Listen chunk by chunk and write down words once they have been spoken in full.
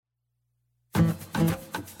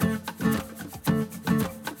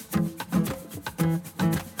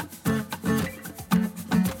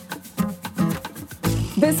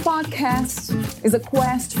This podcast is a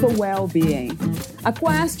quest for well-being, a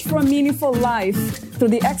quest for a meaningful life through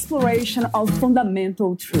the exploration of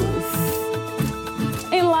fundamental truth.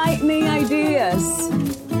 Enlightening ideas,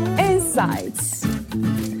 insights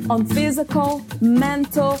on physical,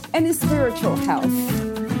 mental, and spiritual health.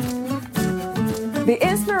 The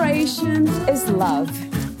inspiration is love.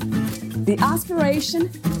 The aspiration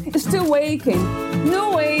is to awaken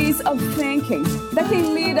new ways of thinking that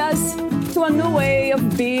can lead us to a new way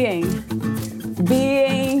of being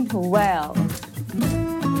well.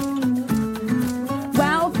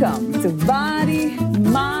 Welcome to Body,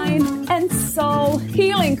 Mind, and Soul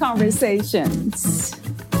Healing Conversations.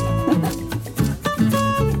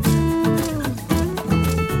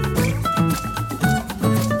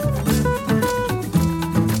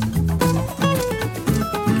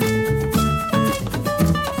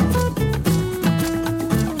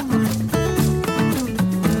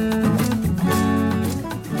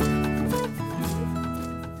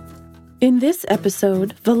 In this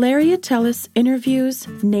episode, Valeria Teles interviews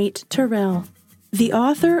Nate Terrell, the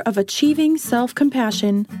author of Achieving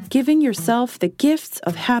Self-Compassion, Giving Yourself the Gifts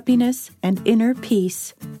of Happiness and Inner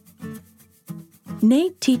Peace.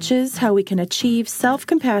 Nate teaches how we can achieve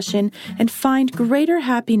self-compassion and find greater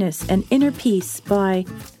happiness and inner peace by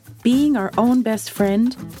being our own best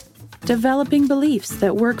friend, developing beliefs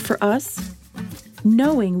that work for us,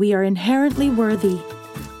 knowing we are inherently worthy,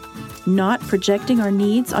 not projecting our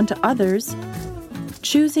needs onto others,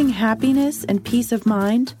 choosing happiness and peace of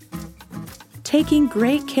mind, taking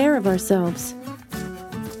great care of ourselves,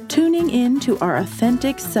 tuning in to our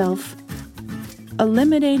authentic self,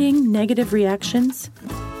 eliminating negative reactions,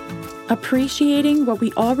 appreciating what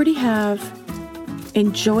we already have,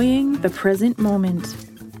 enjoying the present moment.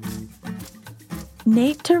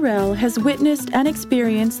 Nate Terrell has witnessed and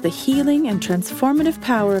experienced the healing and transformative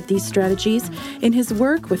power of these strategies in his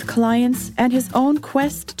work with clients and his own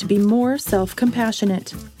quest to be more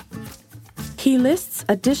self-compassionate. He lists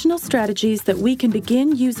additional strategies that we can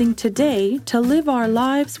begin using today to live our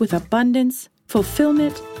lives with abundance,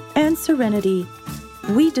 fulfillment, and serenity.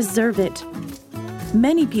 We deserve it.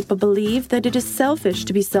 Many people believe that it is selfish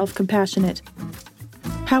to be self-compassionate.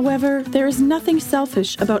 However, there is nothing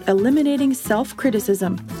selfish about eliminating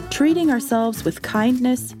self-criticism, treating ourselves with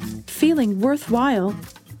kindness, feeling worthwhile,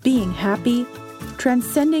 being happy,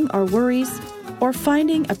 transcending our worries, or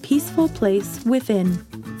finding a peaceful place within.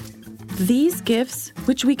 These gifts,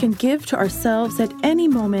 which we can give to ourselves at any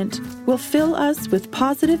moment, will fill us with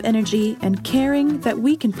positive energy and caring that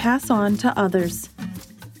we can pass on to others.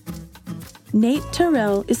 Nate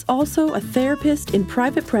Terrell is also a therapist in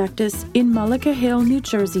private practice in Mullica Hill, New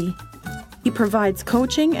Jersey. He provides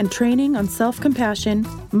coaching and training on self-compassion,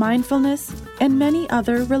 mindfulness, and many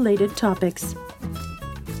other related topics.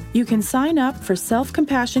 You can sign up for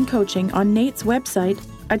self-compassion coaching on Nate's website,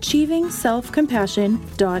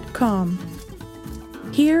 achievingselfcompassion.com.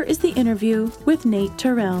 Here is the interview with Nate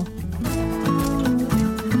Terrell.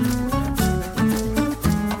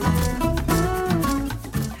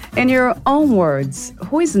 In your own words,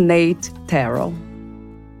 who is Nate Terrell?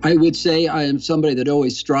 I would say I am somebody that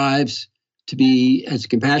always strives to be as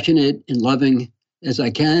compassionate and loving as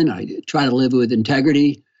I can. I try to live with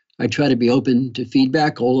integrity. I try to be open to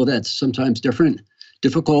feedback, although that's sometimes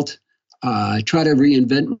difficult. I try to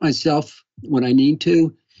reinvent myself when I need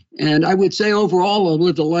to. And I would say overall, I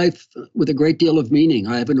lived a life with a great deal of meaning.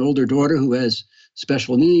 I have an older daughter who has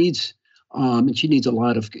special needs, and she needs a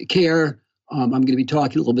lot of care. I'm going to be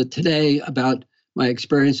talking a little bit today about my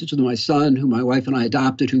experiences with my son, who my wife and I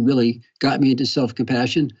adopted, who really got me into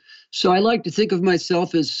self-compassion. So I like to think of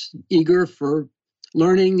myself as eager for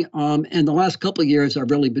learning. And the last couple of years,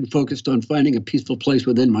 I've really been focused on finding a peaceful place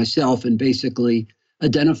within myself and basically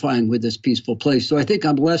identifying with this peaceful place. So I think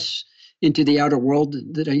I'm less into the outer world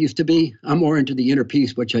that I used to be. I'm more into the inner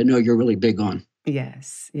peace, which I know you're really big on.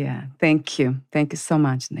 Yes. Yeah. Thank you. Thank you so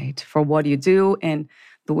much, Nate, for what you do and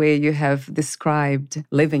the way you have described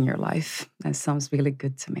living your life. That sounds really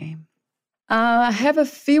good to me. I have a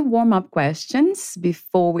few warm-up questions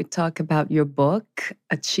before we talk about your book,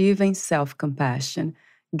 Achieving Self-Compassion,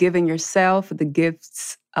 Giving Yourself the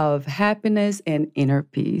Gifts of Happiness and Inner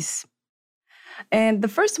Peace. And the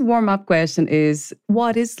first warm-up question is,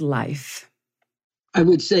 what is life? I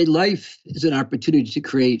would say life is an opportunity to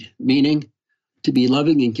create meaning, to be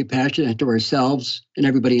loving and compassionate to ourselves and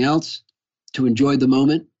everybody else, to enjoy the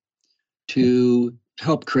moment, to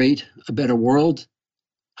help create a better world,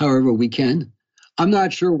 however we can. I'm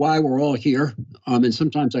not sure why we're all here, and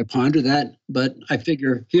sometimes I ponder that, but I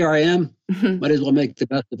figure here I am, might as well make the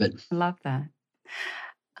best of it. I love that.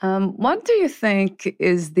 What do you think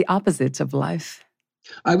is the opposite of life?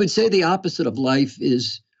 I would say the opposite of life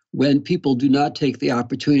is when people do not take the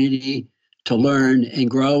opportunity to learn and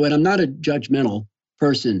grow. And I'm not a judgmental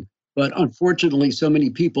person, but unfortunately, so many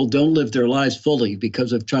people don't live their lives fully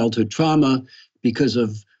because of childhood trauma, because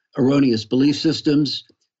of erroneous belief systems,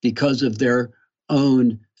 because of their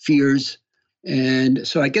own fears. And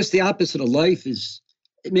so I guess the opposite of life is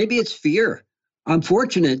maybe it's fear. I'm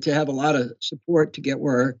fortunate to have a lot of support to get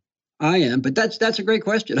where I am, but that's a great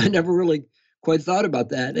question. I never really quite thought about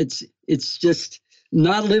that. It's just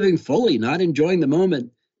not living fully, not enjoying the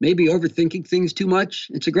moment, maybe overthinking things too much.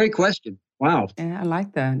 It's a great question. Wow. Yeah, I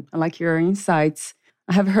like that. I like your insights.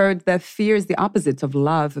 I have heard that fear is the opposite of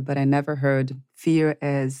love, but I never heard fear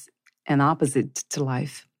as an opposite to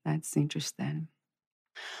life. That's interesting.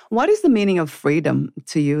 What is the meaning of freedom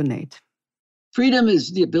to you, Nate? Freedom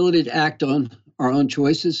is the ability to act on our own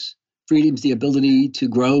choices. Freedom is the ability to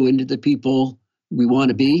grow into the people we want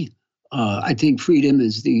to be. I think freedom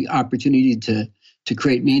is the opportunity to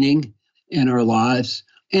create meaning in our lives.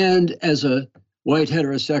 And as a white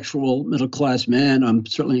heterosexual middle-class man, I'm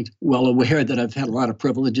certainly well aware that I've had a lot of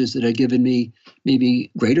privileges that have given me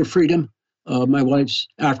maybe greater freedom. My wife's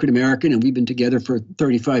African-American, and we've been together for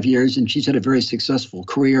 35 years, and she's had a very successful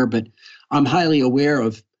career. But I'm highly aware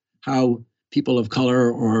of how people of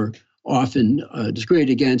color are often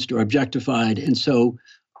discriminated against or objectified. And so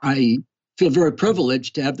I feel very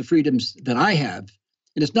privileged to have the freedoms that I have.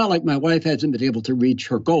 And it's not like my wife hasn't been able to reach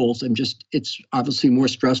her goals. It's obviously more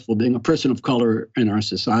stressful being a person of color in our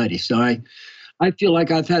society. So I feel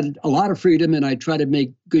like I've had a lot of freedom, and I try to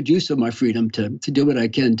make good use of my freedom to do what I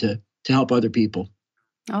can to help other people.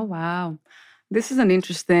 Oh, wow. This is an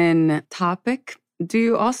interesting topic. Do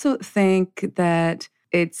you also think that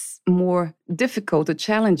it's more difficult or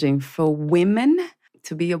challenging for women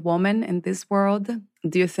to be a woman in this world?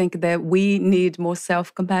 Do you think that we need more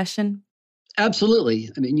self-compassion? Absolutely.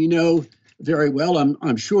 I mean, you know very well,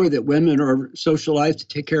 I'm sure that women are socialized to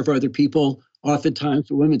take care of other people.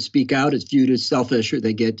 Oftentimes, when women speak out, it's viewed as selfish, or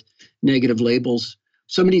they get negative labels.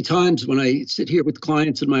 So many times when I sit here with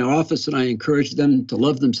clients in my office and I encourage them to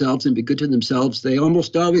love themselves and be good to themselves, they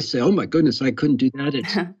almost always say, oh my goodness, I couldn't do that.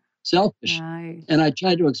 It's selfish. Right. And I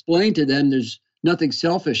try to explain to them there's nothing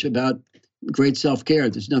selfish about great self-care.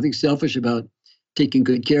 There's nothing selfish about taking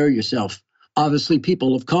good care of yourself. Obviously,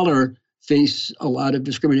 people of color face a lot of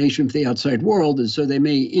discrimination from the outside world, and so they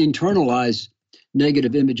may internalize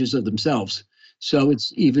negative images of themselves. So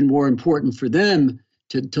it's even more important for them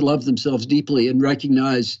to love themselves deeply and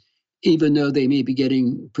recognize, even though they may be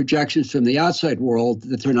getting projections from the outside world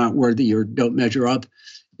that they're not worthy or don't measure up,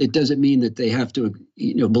 it doesn't mean that they have to,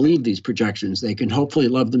 believe these projections. They can hopefully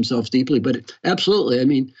love themselves deeply. But absolutely, I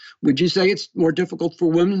mean, would you say it's more difficult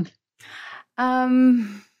for women?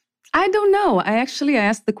 I don't know. I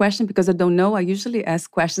asked the question because I don't know. I usually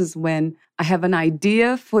ask questions when I have an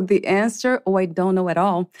idea for the answer or I don't know at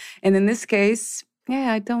all. And in this case,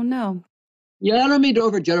 I don't know. Yeah, I don't mean to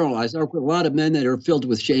overgeneralize. I work with a lot of men that are filled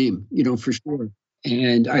with shame, for sure.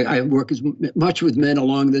 And I work as much with men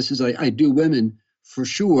along this as I do women, for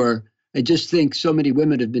sure. I just think so many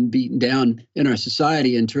women have been beaten down in our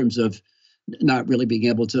society in terms of not really being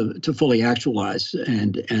able to fully actualize.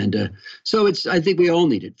 And so I think we all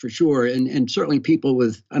need it, for sure. And certainly people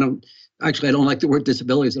with, I don't like the word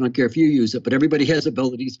disabilities. I don't care if you use it, but everybody has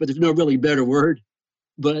abilities, but there's no really better word.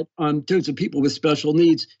 But in terms of people with special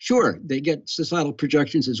needs, sure, they get societal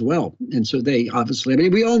projections as well. And so they obviously,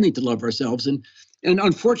 we all need to love ourselves. And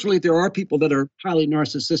unfortunately, there are people that are highly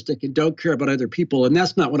narcissistic and don't care about other people. And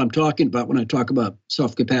that's not what I'm talking about when I talk about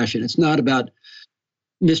self-compassion. It's not about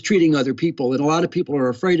mistreating other people. And a lot of people are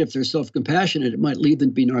afraid if they're self-compassionate, it might lead them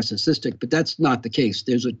to be narcissistic. But that's not the case.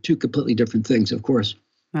 There's two completely different things, of course.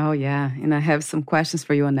 Oh, yeah. And I have some questions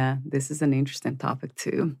for you on that. This is an interesting topic,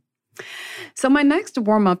 too. So my next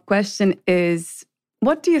warm-up question is,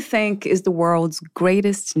 what do you think is the world's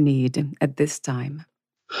greatest need at this time?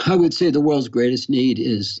 I would say the world's greatest need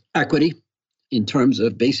is equity in terms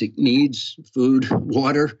of basic needs, food,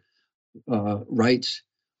 water, rights,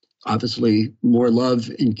 obviously more love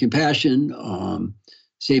and compassion,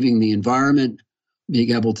 saving the environment,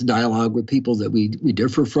 being able to dialogue with people that we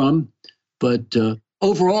differ from. But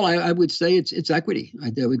overall, I would say it's equity.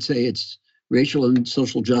 I would say it's racial and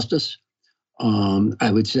social justice.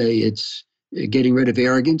 I would say it's getting rid of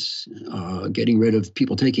arrogance, getting rid of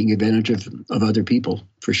people taking advantage of other people,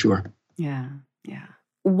 for sure. Yeah.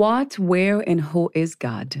 What, where, and who is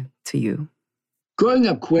God to you? Growing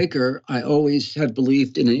up Quaker, I always have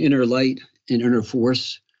believed in an inner light, an inner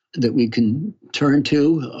force that we can turn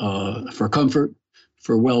to for comfort,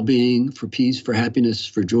 for well-being, for peace, for happiness,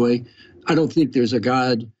 for joy. I don't think there's a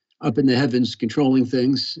God up in the heavens controlling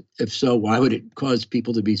things? If so, why would it cause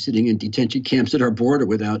people to be sitting in detention camps at our border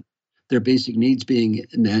without their basic needs being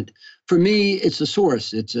met? For me, it's a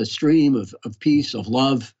source. It's a stream of peace, of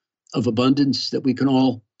love, of abundance that we can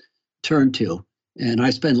all turn to. And I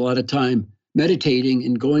spend a lot of time meditating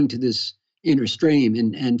and going to this inner stream.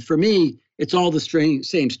 And for me, it's all the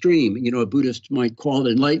same stream. You know, a Buddhist might call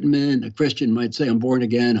it enlightenment. A Christian might say, I'm born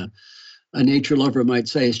again. A nature lover might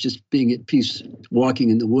say it's just being at peace, walking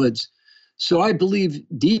in the woods. So I believe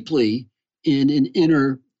deeply in an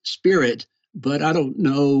inner spirit, but I don't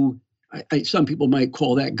know. Some people might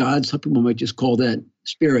call that God. Some people might just call that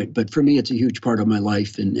spirit. But for me, it's a huge part of my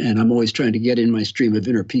life. And I'm always trying to get in my stream of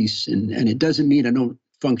inner peace. And it doesn't mean I don't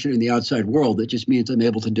function in the outside world. It just means I'm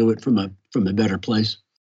able to do it from a better place.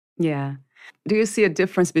 Yeah. Do you see a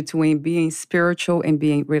difference between being spiritual and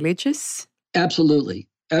being religious? Absolutely.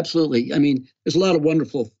 Absolutely. I mean, there's a lot of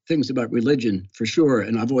wonderful things about religion, for sure.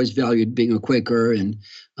 And I've always valued being a Quaker, and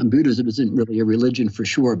Buddhism isn't really a religion for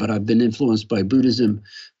sure, but I've been influenced by Buddhism.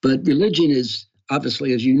 But religion is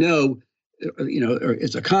obviously, as you know,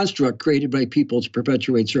 it's a construct created by people to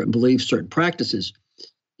perpetuate certain beliefs, certain practices.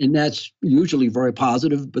 And that's usually very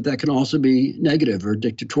positive, but that can also be negative or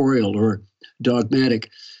dictatorial or dogmatic.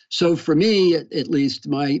 So for me, at least,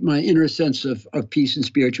 my inner sense of peace and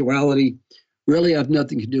spirituality really have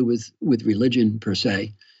nothing to do with religion per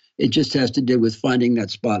se. It just has to do with finding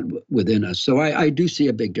that spot within us. So I do see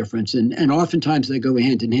a big difference. And oftentimes they go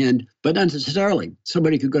hand in hand, but not necessarily.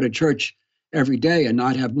 Somebody could go to church every day and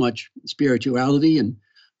not have much spirituality. And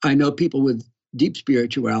I know people with deep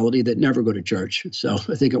spirituality that never go to church. So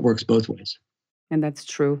I think it works both ways. And that's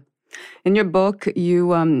true. In your book,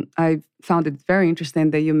 I found it very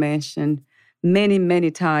interesting that you mentioned many,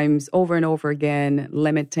 many times over and over again,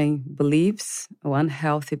 limiting beliefs,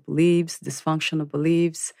 unhealthy beliefs, dysfunctional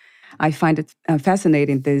beliefs. I find it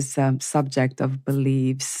fascinating, this subject of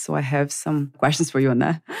beliefs. So I have some questions for you on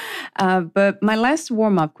that. But my last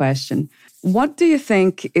warm-up question, what do you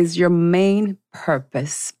think is your main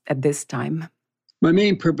purpose at this time? My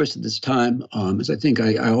main purpose at this time, as I think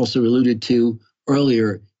I also alluded to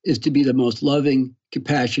earlier, is to be the most loving,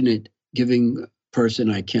 compassionate, giving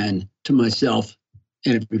person I can to myself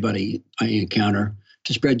and everybody I encounter,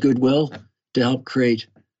 to spread goodwill, to help create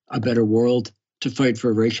a better world, to fight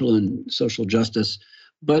for racial and social justice.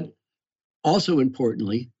 But also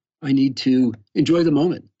importantly, I need to enjoy the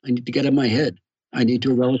moment. I need to get in my head. I need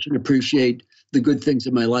to relish and appreciate the good things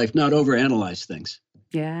in my life, not overanalyze things.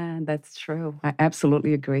 Yeah, that's true. I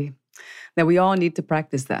absolutely agree that we all need to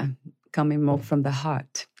practice that, coming more from the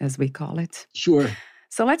heart, as we call it. Sure.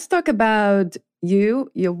 So let's talk about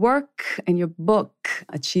you, your work, and your book,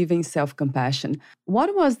 Achieving Self-Compassion.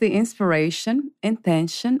 What was the inspiration,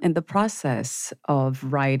 intention, and the process of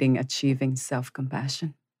writing Achieving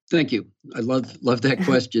Self-Compassion? Thank you. I love that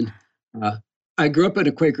question. I grew up in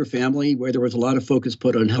a Quaker family where there was a lot of focus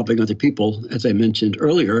put on helping other people, as I mentioned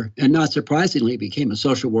earlier, and not surprisingly, became a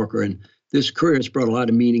social worker. And this career has brought a lot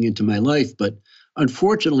of meaning into my life. But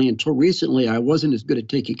unfortunately, until recently, I wasn't as good at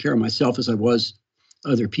taking care of myself as I was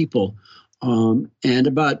other people. And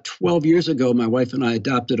about 12 years ago, my wife and I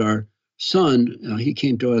adopted our son. He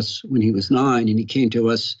came to us when he was 9, and he came to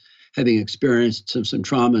us having experienced some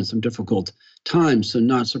trauma and some difficult times. So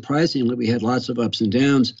not surprisingly, we had lots of ups and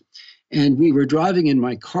downs. And we were driving in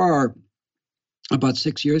my car about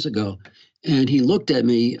 6 years ago, and he looked at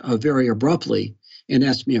me very abruptly and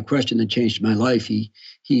asked me a question that changed my life.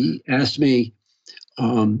 He asked me,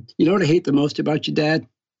 you know what I hate the most about you, Dad?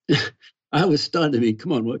 I was stunned. I mean,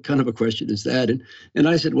 come on, what kind of a question is that? And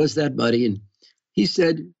I said, what's that, buddy? And he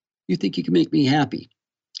said, you think you can make me happy?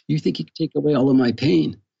 You think you can take away all of my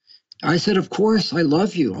pain? I said, of course, I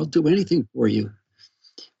love you. I'll do anything for you.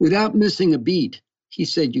 Without missing a beat, he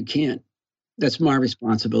said, you can't. That's my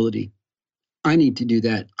responsibility. I need to do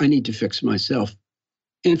that. I need to fix myself.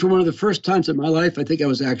 And for one of the first times in my life, I think I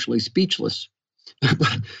was actually speechless.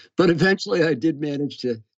 But eventually I did manage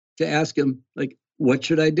to ask him, like, what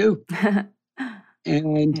should I do?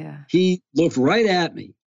 And he looked right at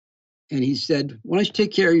me and he said, why don't you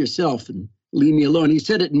take care of yourself and leave me alone? He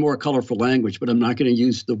said it in more colorful language, but I'm not going to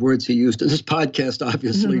use the words he used in this podcast,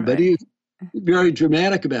 obviously, right. But he was very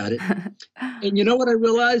dramatic about it. And you know what I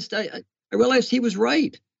realized? I realized he was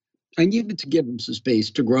right. I needed to give him some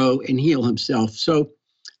space to grow and heal himself. So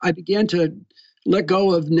I began to let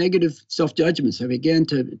go of negative self-judgments. I began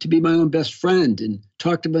to be my own best friend and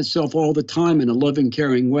talk to myself all the time in a loving,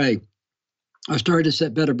 caring way. I started to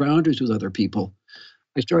set better boundaries with other people.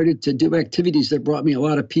 I started to do activities that brought me a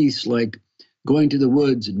lot of peace, like going to the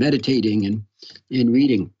woods and meditating and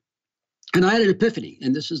reading. And I had an epiphany,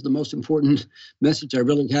 and this is the most important message I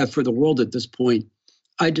really have for the world at this point.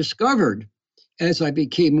 I discovered, as I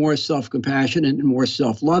became more self-compassionate and more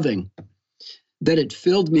self-loving, that it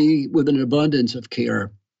filled me with an abundance of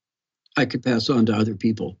care I could pass on to other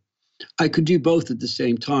people. I could do both at the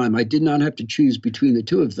same time. I did not have to choose between the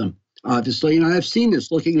two of them, obviously. And I've seen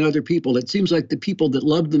this looking at other people. It seems like the people that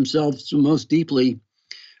love themselves the most deeply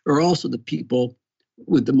are also the people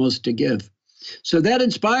with the most to give. So that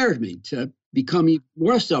inspired me to become even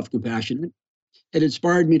more self-compassionate. It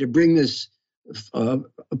inspired me to bring this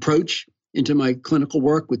approach into my clinical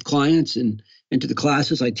work with clients and into the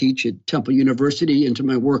classes I teach at Temple University, into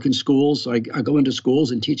my work in schools. I go into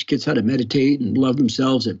schools and teach kids how to meditate and love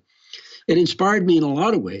themselves. And it inspired me in a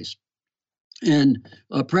lot of ways. And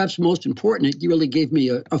perhaps most important, it really gave me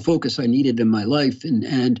a focus I needed in my life.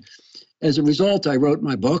 And as a result, I wrote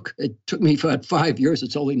my book. It took me about 5 years.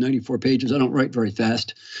 It's only 94 pages. I don't write very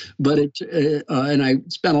fast. But and I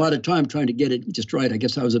spent a lot of time trying to get it just right. I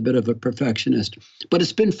guess I was a bit of a perfectionist. But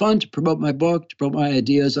it's been fun to promote my book, to promote my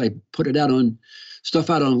ideas. I put it out on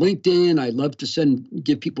LinkedIn. I love to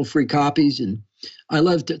give people free copies. And I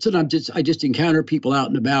love to, sometimes I just encounter people out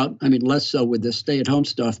and about. I mean, less so with the stay-at-home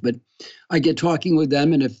stuff, but I get talking with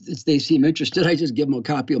them, and if they seem interested, I just give them a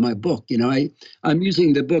copy of my book. You know, I'm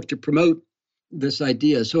using the book to promote this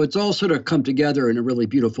idea. So it's all sort of come together in a really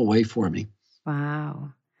beautiful way for me.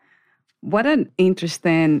 Wow. What an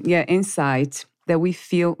interesting insight that we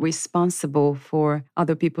feel responsible for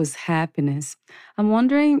other people's happiness. I'm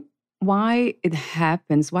wondering why it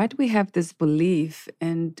happens. Why do we have this belief,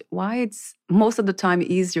 and why it's most of the time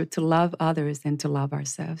easier to love others than to love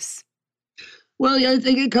ourselves? Well, yeah, I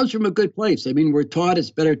think it comes from a good place. I mean, we're taught it's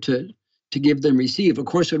better to give than receive. Of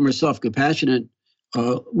course, when we're self-compassionate,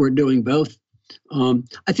 we're doing both.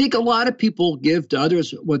 I think a lot of people give to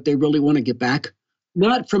others what they really want to get back,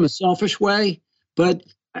 not from a selfish way, but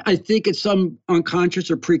I think it's some unconscious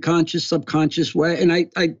or preconscious, subconscious way. And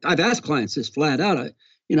I've asked clients this flat out.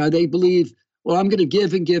 They believe, well, I'm going to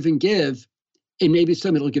give and give and give, and maybe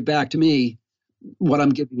somebody will give back to me what I'm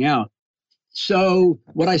giving out. So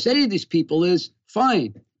what I say to these people is,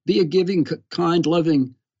 fine, be a giving, kind,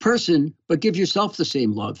 loving person, but give yourself the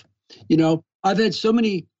same love. I've had so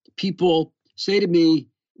many people say to me,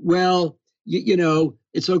 well,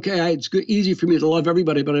 it's okay. It's easy for me to love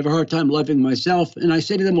everybody, but I have a hard time loving myself. And I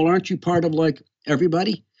say to them, well, aren't you part of like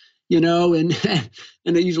everybody? And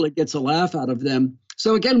it usually gets a laugh out of them.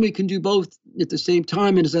 So again, we can do both at the same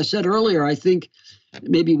time. And as I said earlier, I think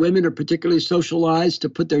maybe women are particularly socialized to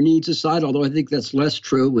put their needs aside, although I think that's less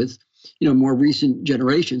true with, more recent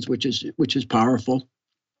generations, which is powerful.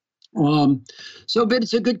 But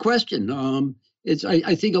it's a good question.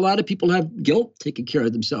 I think a lot of people have guilt taking care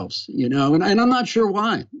of themselves, and I'm not sure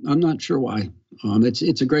why.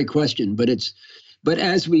 It's a great question, but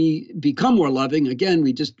as we become more loving, again,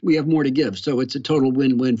 we have more to give. So it's a total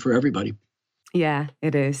win-win for everybody. Yeah,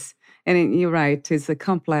 it is. And you're right, it's a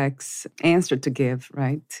complex answer to give,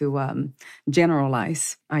 right? To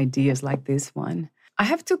generalize ideas like this one. I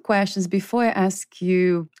have two questions before I ask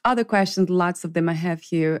you other questions. Lots of them I have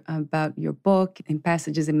here about your book and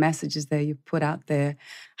passages and messages that you put out there.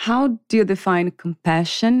 How do you define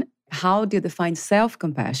compassion? How do you define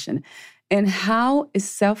self-compassion? And how is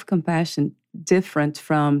self-compassion different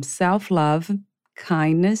from self-love,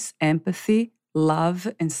 kindness, empathy, love,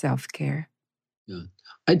 and self-care? Yeah.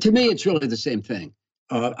 To me, it's really the same thing.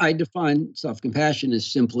 I define self-compassion as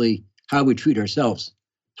simply how we treat ourselves,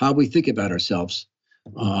 how we think about ourselves.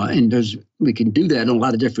 And we can do that in a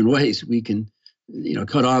lot of different ways. We can,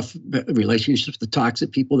 cut off relationships with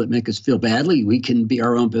toxic people that make us feel badly. We can be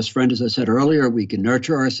our own best friend, as I said earlier. We can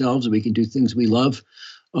nurture ourselves. We can do things we love.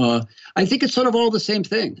 I think it's sort of all the same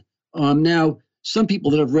thing. Now, some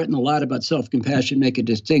people that have written a lot about self-compassion make a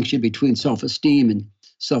distinction between self-esteem and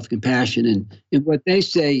self-compassion. And what they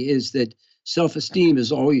say is that self-esteem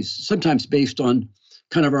is always sometimes based on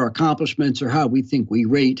kind of our accomplishments or how we think we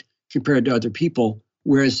rate compared to other people,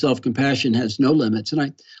 whereas self-compassion has no limits.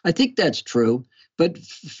 And I think that's true. But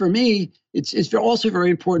for me, it's also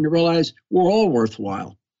very important to realize we're all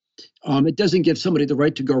worthwhile. It doesn't give somebody the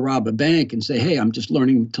right to go rob a bank and say, hey, I'm just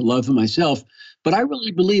learning to love myself. But I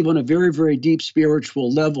really believe on a very, very deep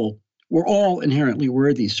spiritual level, we're all inherently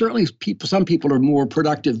worthy. Certainly some people are more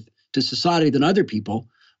productive to society than other people,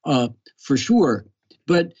 for sure.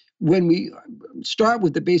 But when we start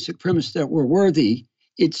with the basic premise that we're worthy,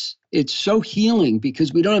 it's so healing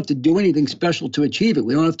because we don't have to do anything special to achieve it.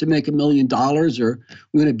 We don't have to make $1 million or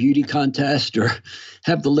win a beauty contest or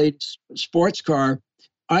have the latest sports car.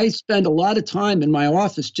 I spend a lot of time in my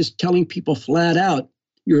office just telling people flat out,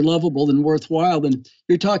 you're lovable and worthwhile. And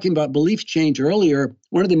you're talking about belief change earlier.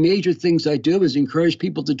 One of the major things I do is encourage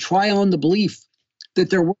people to try on the belief that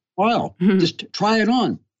they're worthwhile. Just try it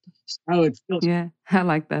on. See how it feels. Yeah, I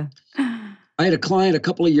like that. I had a client a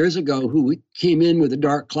couple of years ago who came in with a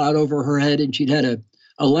dark cloud over her head, and she'd had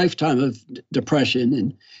a lifetime of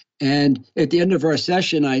depression. And at the end of our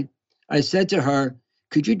session, I said to her,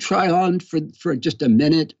 could you try on for just a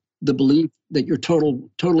minute the belief that you're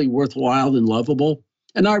totally worthwhile and lovable?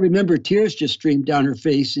 And I remember tears just streamed down her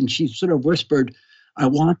face, and she sort of whispered, I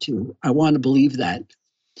want to believe that.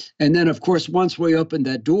 And then, of course, once we opened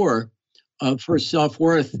that door of her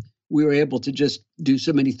self-worth, we were able to just do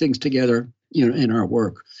so many things together, in our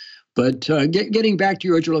work. But getting back to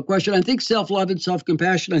your original question, I think self-love and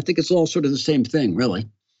self-compassion, I think it's all sort of the same thing, really.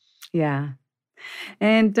 Yeah.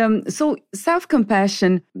 And so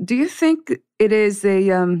self-compassion, do you think it is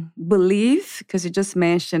a belief? Because you just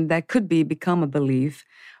mentioned that could become a belief,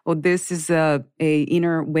 or this is a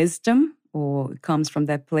inner wisdom, or it comes from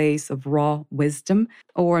that place of raw wisdom,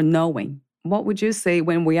 or knowing? What would you say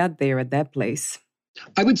when we are there at that place?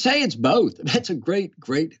 I would say it's both. That's a great,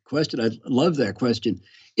 great question. I love that question.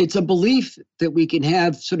 It's a belief that we can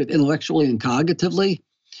have sort of intellectually and cognitively.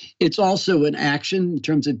 It's also an action in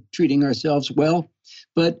terms of treating ourselves well.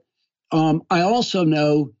 But I also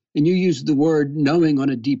know, and you use the word knowing on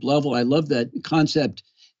a deep level. I love that concept.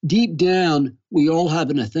 Deep down, we all have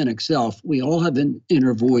an authentic self. We all have an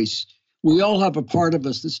inner voice. We all have a part of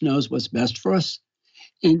us that knows what's best for us.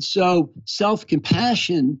 And so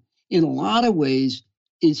self-compassion, in a lot of ways,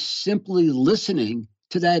 is simply listening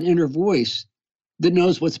to that inner voice that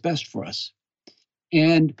knows what's best for us.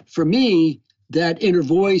 And for me, that inner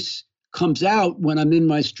voice comes out when I'm in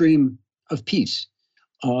my stream of peace.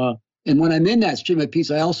 And when I'm in that stream of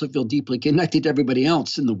peace, I also feel deeply connected to everybody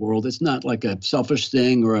else in the world. It's not like a selfish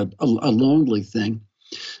thing or a lonely thing.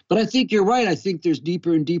 But I think you're right. I think there's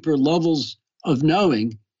deeper and deeper levels of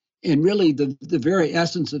knowing. And really, the very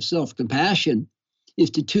essence of self-compassion is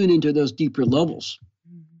to tune into those deeper levels.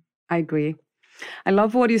 I agree. I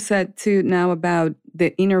love what you said too now about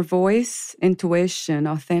the inner voice, intuition,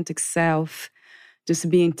 authentic self, just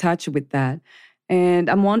be in touch with that. And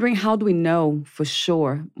I'm wondering, how do we know for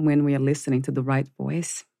sure when we are listening to the right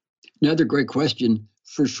voice? Another great question,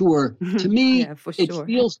 for sure. To me, yeah, for sure. It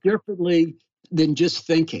feels differently than just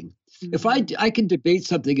thinking. Mm-hmm. If I can debate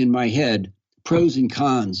something in my head, pros and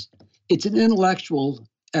cons, it's an intellectual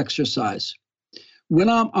exercise. When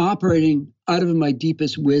I'm operating out of my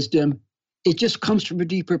deepest wisdom, it just comes from a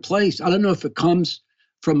deeper place. I don't know if it comes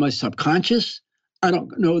from my subconscious. I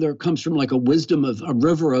don't know whether it comes from like a wisdom of a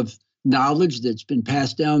river of knowledge that's been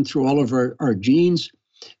passed down through all of our genes,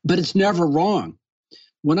 but it's never wrong.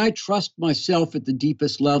 When I trust myself at the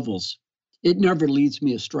deepest levels, it never leads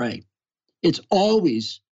me astray. It's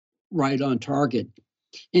always right on target.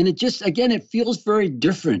 And it just, again, it feels very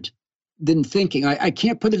different than thinking. I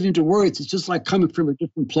can't put it into words. It's just like coming from a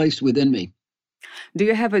different place within me. Do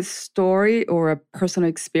you have a story or a personal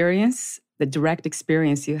experience, the direct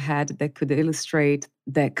experience you had that could illustrate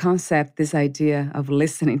that concept, this idea of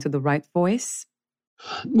listening to the right voice?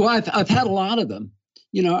 Well, I've had a lot of them.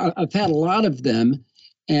 I've had a lot of them,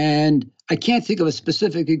 and I can't think of a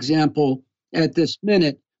specific example at this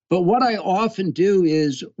minute. But what I often do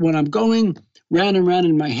is when I'm going round and round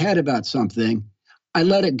in my head about something, I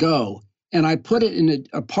let it go. And I put it in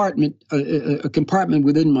a compartment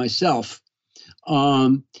within myself.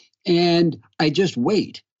 And I just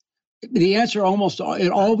wait. The answer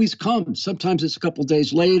it always comes. Sometimes it's a couple of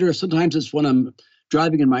days later. Sometimes it's when I'm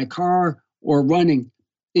driving in my car or running.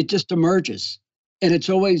 It just emerges. And it's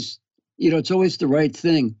always the right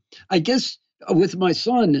thing. I guess with my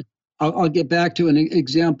son, I'll get back to an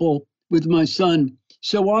example with my son.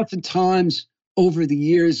 So oftentimes over the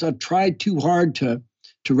years, I've tried too hard to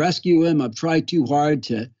rescue him. I've tried too hard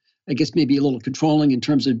to, I guess, maybe a little controlling in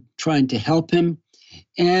terms of trying to help him.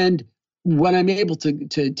 And when I'm able to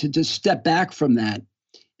just step back from that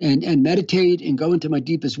and meditate and go into my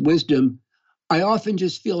deepest wisdom, I often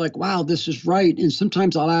just feel like, wow, this is right. And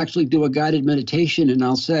sometimes I'll actually do a guided meditation and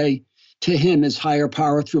I'll say to him as higher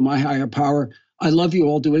power through my higher power, I love you,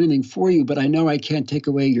 I'll do anything for you, but I know I can't take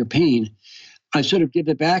away your pain. I sort of give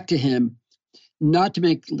it back to him, not to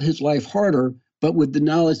make his life harder, but with the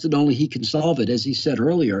knowledge that only he can solve it, as he said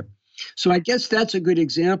earlier. So I guess that's a good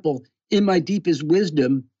example. In my deepest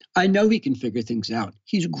wisdom, I know he can figure things out.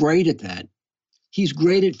 He's great at that. He's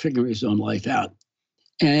great at figuring his own life out.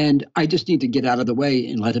 And I just need to get out of the way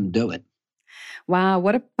and let him do it. Wow,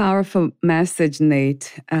 what a powerful message,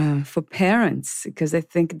 Nate, for parents, because I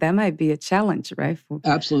think that might be a challenge, right? For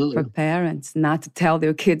Absolutely. parents not to tell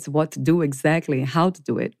their kids what to do exactly, how to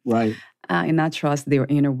do it, Right. and not trust their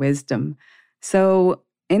inner wisdom. So,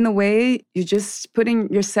 in a way, you're just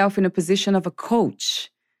putting yourself in a position of a coach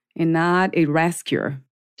and not a rescuer.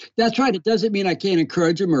 That's right. It doesn't mean I can't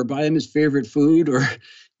encourage him or buy him his favorite food or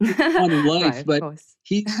on in life, Right, of but course.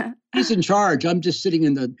 he's in charge. I'm just sitting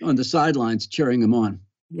on the sidelines cheering him on.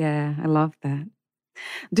 Yeah, I love that.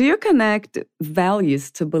 Do you connect values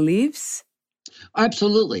to beliefs?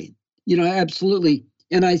 Absolutely. Absolutely.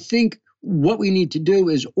 And I think what we need to do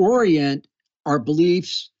is orient our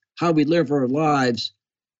beliefs, how we live our lives,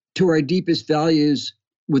 to our deepest values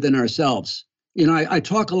within ourselves. I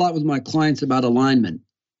talk a lot with my clients about alignment.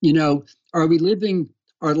 Are we living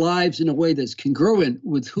our lives in a way that's congruent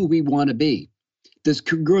with who we want to be, that's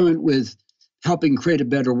congruent with helping create a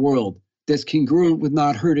better world, that's congruent with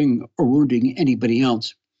not hurting or wounding anybody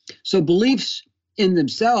else? So beliefs in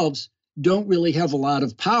themselves don't really have a lot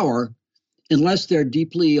of power unless they're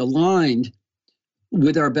deeply aligned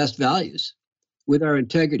with our best values, with our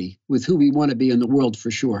integrity, with who we want to be in the world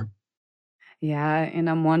for sure. Yeah, and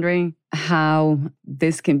I'm wondering how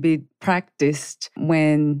this can be practiced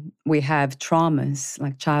when we have traumas,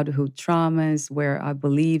 like childhood traumas, where our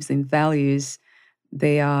beliefs and values,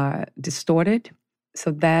 they are distorted.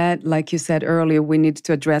 So that, like you said earlier, we need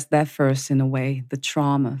to address that first in a way, the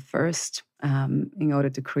trauma first, in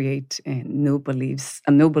order to create a new belief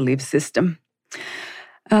system.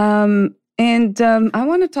 I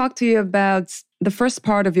want to talk to you about the first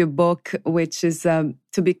part of your book, which is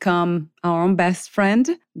to become our own best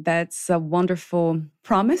friend. That's a wonderful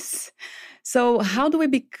promise. So how do we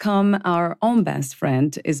become our own best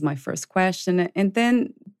friend is my first question. And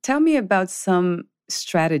then tell me about some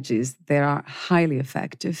strategies that are highly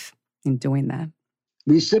effective in doing that.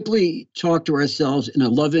 We simply talk to ourselves in a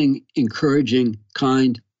loving, encouraging,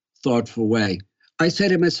 kind, thoughtful way. I say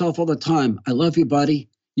to myself all the time, I love you, buddy.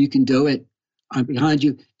 You can do it. I'm behind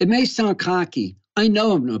you. It may sound cocky. I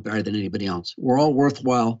know I'm no better than anybody else. We're all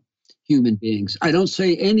worthwhile human beings. I don't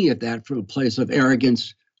say any of that from a place of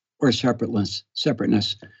arrogance or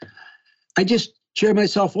separateness. I just cheer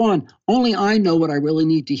myself on. Only I know what I really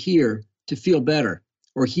need to hear to feel better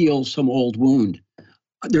or heal some old wound.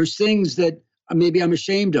 There's things that maybe I'm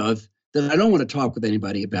ashamed of that I don't want to talk with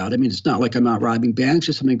anybody about. I mean, it's not like I'm out robbing banks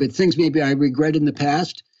or something, but things maybe I regret in the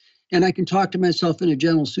past. And I can talk to myself in a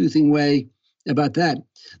gentle, soothing way about that.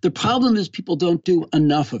 The problem is people don't do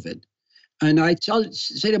enough of it. And I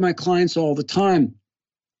say to my clients all the time,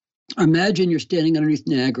 imagine you're standing underneath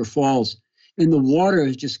Niagara Falls and the water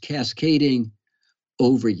is just cascading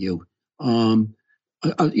over you. A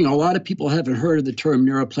lot of people haven't heard of the term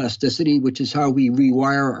neuroplasticity, which is how we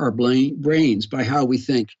rewire our brains by how we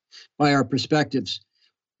think, by our perspectives.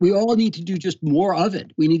 We all need to do just more of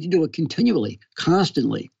it. We need to do it continually,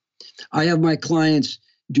 constantly. I have my clients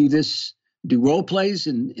do role plays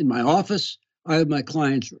in my office. I have my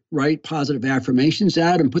clients write positive affirmations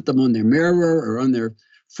out and put them on their mirror or on their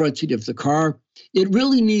front seat of the car. It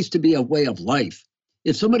really needs to be a way of life.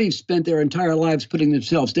 If somebody's spent their entire lives putting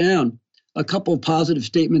themselves down, a couple of positive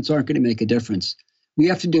statements aren't going to make a difference. We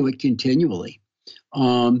have to do it continually.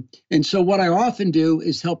 And so what I often do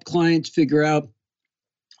is help clients figure out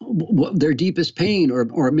what their deepest pain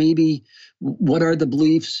or maybe what are the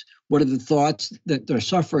beliefs, what are the thoughts that they're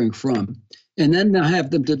suffering from. And then I have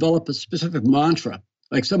them develop a specific mantra,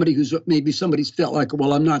 like somebody's felt like,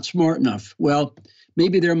 well, I'm not smart enough. Well,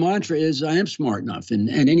 maybe their mantra is, I am smart enough. And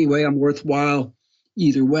anyway, I'm worthwhile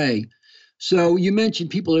either way. So you mentioned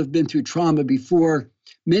people have been through trauma before.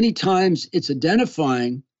 Many times it's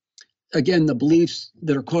identifying, again, the beliefs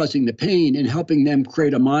that are causing the pain and helping them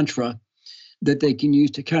create a mantra that they can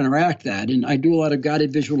use to counteract that. And I do a lot of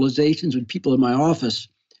guided visualizations with people in my office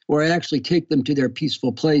where I actually take them to their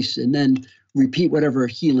peaceful place and then repeat whatever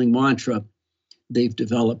healing mantra they've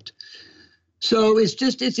developed. So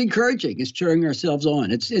it's encouraging. It's cheering ourselves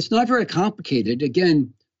on. It's not very complicated.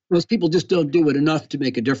 Again, most people just don't do it enough to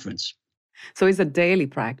make a difference. So it's a daily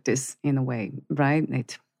practice in a way, right,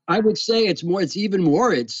 Nate? I would say it's even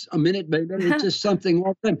more. It's a minute, but it's just something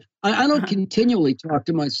all the time. I don't continually talk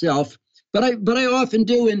to myself, but I often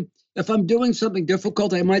do. And if I'm doing something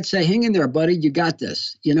difficult, I might say, hang in there, buddy, you got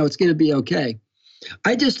this. It's going to be okay.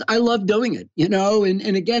 I love doing it,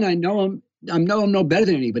 and again, I know I'm no better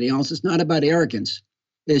than anybody else. It's not about arrogance.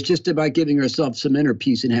 It's just about giving ourselves some inner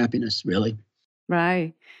peace and happiness, really.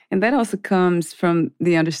 Right. And that also comes from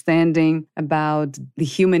the understanding about the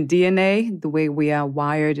human DNA, the way we are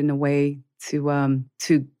wired in a way to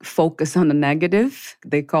focus on the negative.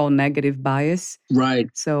 They call negative bias. Right.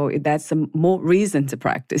 So that's a more reason to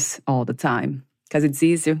practice all the time because it's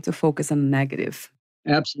easier to focus on the negative.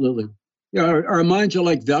 Absolutely. Yeah, our minds are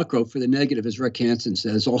like Velcro for the negative, as Rick Hansen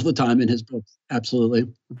says all the time in his books. Absolutely.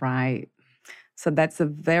 Right. So that's a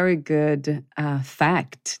very good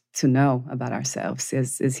fact to know about ourselves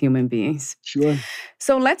as human beings. Sure.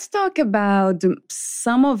 So let's talk about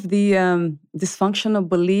some of the dysfunctional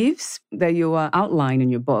beliefs that you outline in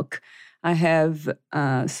your book. I have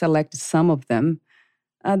selected some of them.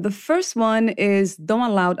 The first one is don't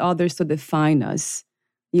allow others to define us.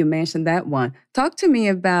 You mentioned that one. Talk to me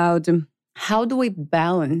about how do we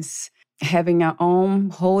balance having our own,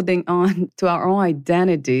 holding on to our own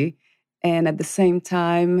identity, and at the same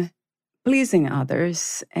time, pleasing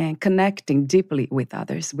others and connecting deeply with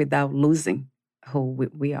others without losing who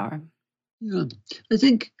we are. Yeah, I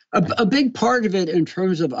think a big part of it in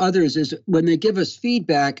terms of others is when they give us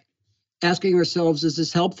feedback, asking ourselves, is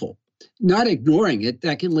this helpful? Not ignoring it,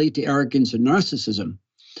 that can lead to arrogance and narcissism,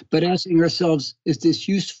 but asking ourselves, is this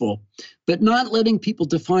useful? But not letting people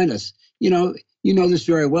define us. You know this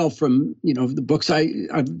very well from, the books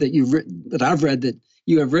that I've read that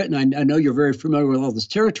you have written. I know you're very familiar with all this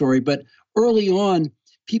territory, but early on,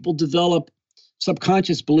 people develop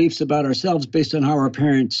subconscious beliefs about ourselves based on how our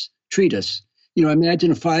parents treat us.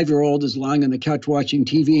 Imagine a 5-year-old is lying on the couch watching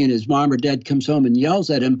TV and his mom or dad comes home and yells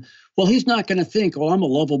at him. Well, he's not going to think, oh, I'm a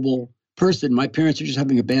lovable person. My parents are just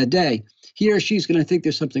having a bad day. He or she's going to think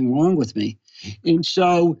there's something wrong with me. And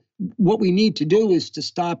so what we need to do is to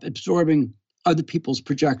stop absorbing other people's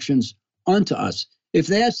projections onto us. If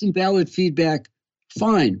they have some valid feedback,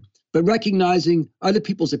 fine. But recognizing other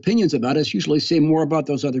people's opinions about us usually say more about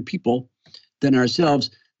those other people than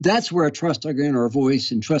ourselves. That's where trusting in our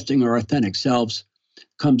voice and trusting our authentic selves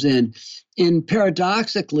comes in. And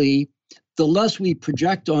paradoxically, the less we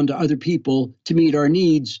project onto other people to meet our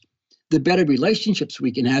needs, the better relationships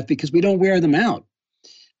we can have because we don't wear them out.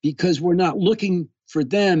 Because we're not looking for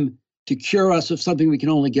them to cure us of something we can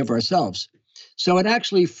only give ourselves. So it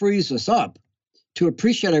actually frees us up to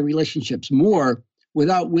appreciate our relationships more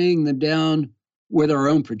without weighing them down with our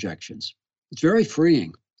own projections. It's very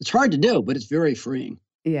freeing. It's hard to do, but it's very freeing.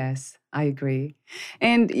 Yes, I agree.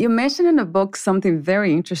 And you mentioned in the book something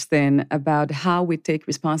very interesting about how we take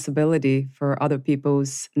responsibility for other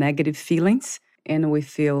people's negative feelings and we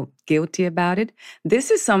feel guilty about it.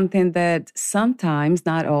 This is something that sometimes,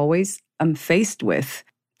 not always, I'm faced with.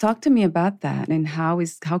 Talk to me about that and how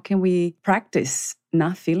can we practice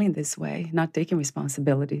not feeling this way, not taking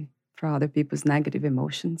responsibility for other people's negative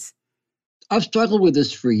emotions? I've struggled with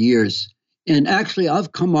this for years. And actually,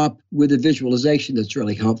 I've come up with a visualization that's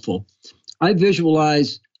really helpful. I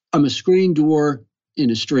visualize I'm a screen door in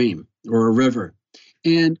a stream or a river,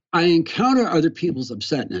 and I encounter other people's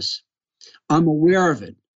upsetness. I'm aware of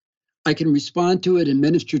it. I can respond to it and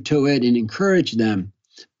minister to it and encourage them,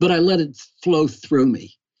 but I let it flow through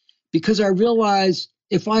me because I realize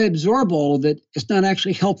if I absorb all of it, it's not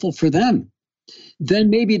actually helpful for them. Then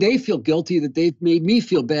maybe they feel guilty that they've made me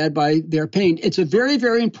feel bad by their pain. It's a very,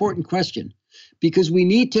 very important question because we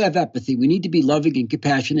need to have empathy. We need to be loving and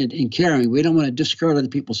compassionate and caring. We don't want to discard other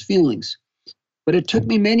people's feelings. But it took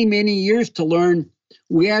me many, many years to learn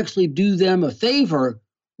we actually do them a favor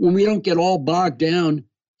when we don't get all bogged down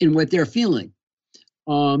in what they're feeling.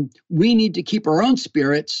 We need to keep our own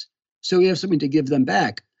spirits so we have something to give them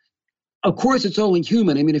back. Of course, it's only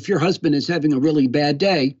human. I mean, if your husband is having a really bad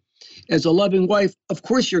day, as a loving wife, of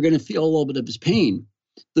course, you're going to feel a little bit of his pain.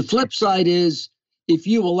 The flip side is if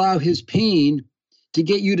you allow his pain to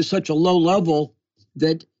get you to such a low level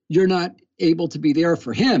that you're not able to be there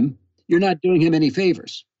for him, you're not doing him any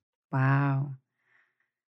favors. Wow.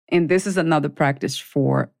 And this is another practice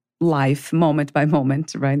for life, moment by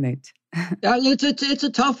moment, right, Nate? It's a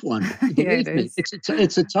tough one. Yeah, it is.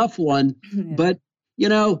 It's a tough one, Yeah. but,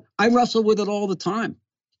 I wrestle with it all the time.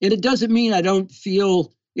 And it doesn't mean I don't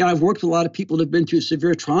feel, I've worked with a lot of people that have been through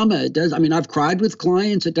severe trauma. I've cried with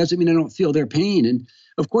clients. It doesn't mean I don't feel their pain. And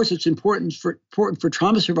of course, it's important for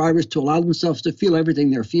trauma survivors to allow themselves to feel everything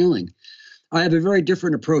they're feeling. I have a very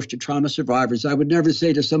different approach to trauma survivors. I would never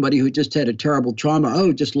say to somebody who just had a terrible trauma,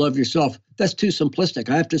 oh, just love yourself. That's too simplistic.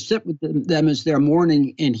 I have to sit with them as they're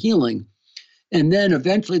mourning and healing. And then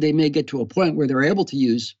eventually they may get to a point where they're able to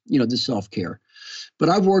use, the self-care. But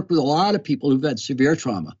I've worked with a lot of people who've had severe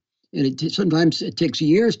trauma. And sometimes it takes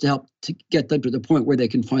years to help to get them to the point where they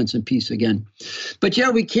can find some peace again. But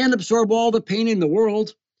we can't absorb all the pain in the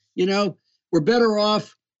world. We're better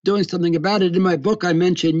off doing something about it. In my book, I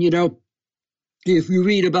mentioned, if you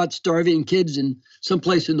read about starving kids in some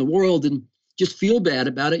place in the world and just feel bad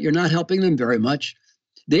about it, you're not helping them very much.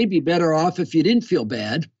 They'd be better off if you didn't feel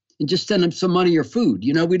bad and just send them some money or food.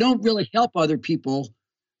 You know, we don't really help other people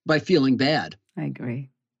by feeling bad. I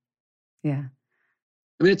agree. Yeah.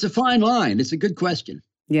 I mean, it's a fine line. It's a good question.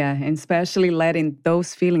 Yeah, and especially letting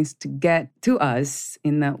those feelings to get to us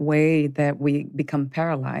in that way that we become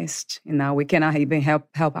paralyzed. And now we cannot even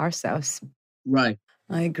help ourselves. Right.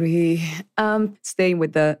 I agree. Staying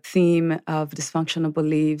with the theme of dysfunctional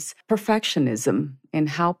beliefs, perfectionism and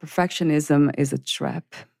how perfectionism is a trap.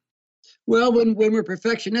 Well, when we're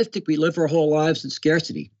perfectionistic, we live our whole lives in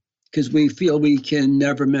scarcity because we feel we can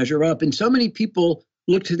never measure up. And so many people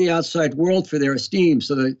look to the outside world for their esteem.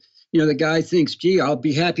 So that, the guy thinks, gee, I'll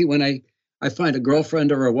be happy when I find a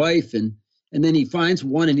girlfriend or a wife. And then he finds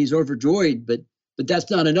one and he's overjoyed. But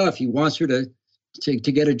that's not enough. He wants her to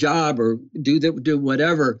get a job or do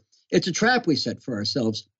whatever. It's a trap we set for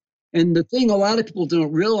ourselves. And the thing a lot of people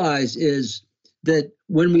don't realize is that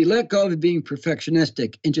when we let go of being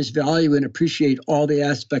perfectionistic and just value and appreciate all the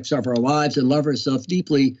aspects of our lives and love ourselves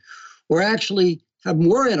deeply, we're actually have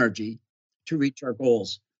more energy to reach our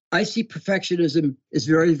goals. I see perfectionism as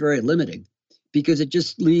very, very limiting because it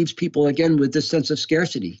just leaves people, again, with this sense of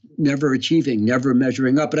scarcity, never achieving, never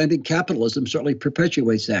measuring up. And I think capitalism certainly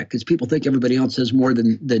perpetuates that because people think everybody else has more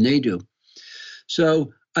than they do.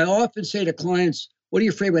 So I often say to clients, what are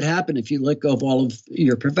you afraid would happen if you let go of all of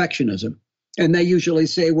your perfectionism? And they usually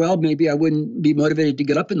say, well, maybe I wouldn't be motivated to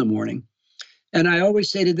get up in the morning. And I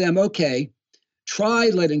always say to them, okay, try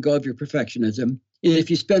letting go of your perfectionism. And if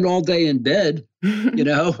you spend all day in bed,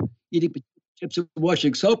 eating chips and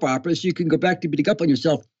watching soap operas, you can go back to beating up on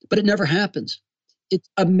yourself, but it never happens. It's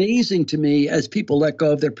amazing to me as people let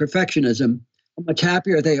go of their perfectionism, how much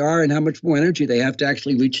happier they are and how much more energy they have to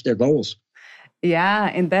actually reach their goals.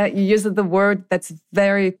 Yeah, and that you use the word that's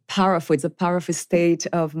very powerful. It's a powerful state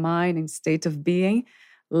of mind and state of being,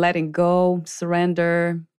 letting go,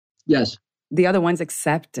 surrender. Yes. The other one's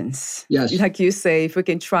acceptance. Yes. Like you say, if we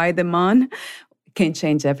can try them on, it can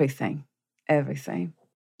change everything. Everything.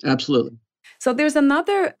 Absolutely. So there's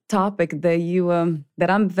another topic that that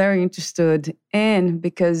I'm very interested in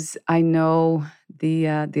because I know the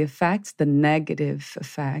effects, the negative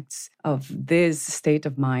effects of this state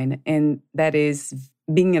of mind, and that is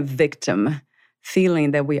being a victim,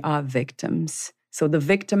 feeling that we are victims. So the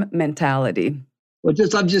victim mentality. Well,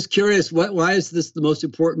 I'm just curious, why is this the most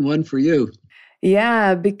important one for you?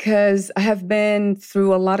 Yeah, because I have been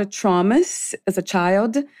through a lot of traumas as a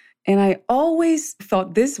child. And I always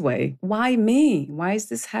thought this way. Why me? Why is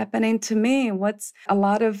this happening to me? What's a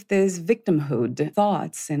lot of this victimhood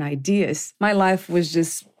thoughts and ideas? My life was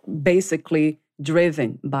just basically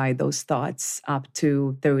driven by those thoughts up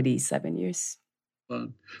to 37 years.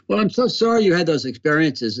 Well, I'm so sorry you had those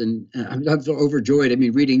experiences, and I'm so overjoyed. I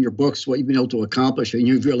mean, reading your books, what you've been able to accomplish, and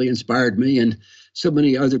you've really inspired me and so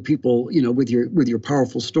many other people, with your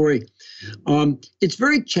powerful story. It's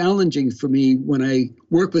very challenging for me when I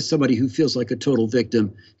work with somebody who feels like a total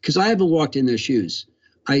victim because I haven't walked in their shoes.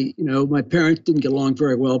 My parents didn't get along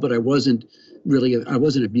very well, but I wasn't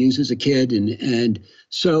abused as a kid, and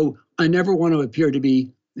so I never want to appear to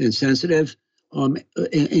be insensitive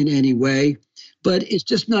in any way. But it's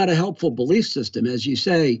just not a helpful belief system, as you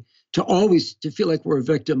say, to feel like we're a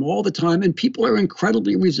victim all the time. And people are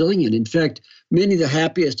incredibly resilient. In fact, many of the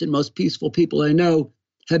happiest and most peaceful people I know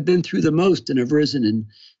have been through the most and have risen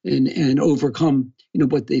and overcome,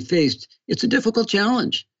 what they faced. It's a difficult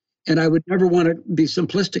challenge. And I would never want to be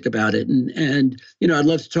simplistic about it. And I'd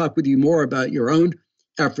love to talk with you more about your own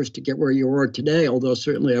efforts to get where you are today, although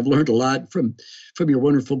certainly I've learned a lot from your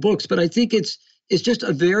wonderful books. But I think it's just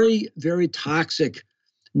a very, very toxic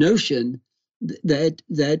notion that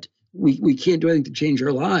we can't do anything to change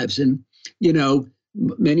our lives. And,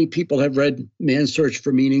 many people have read Man's Search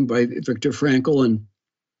for Meaning by Viktor Frankl. And,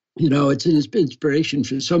 it's an inspiration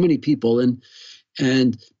for so many people. And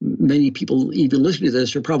many people even listening to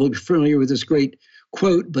this are probably familiar with this great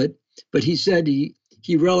quote. But he said he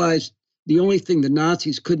realized the only thing the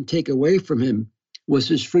Nazis couldn't take away from him was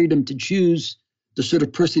his freedom to choose the sort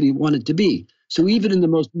of person he wanted to be. So even in the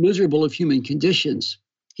most miserable of human conditions,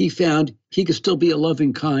 he found he could still be a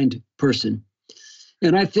loving, kind person.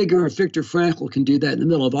 And I figure if Viktor Frankl can do that in the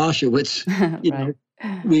middle of Auschwitz, Right.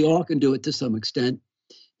 We all can do it to some extent.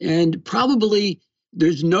 And probably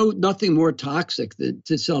there's nothing more toxic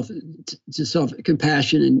to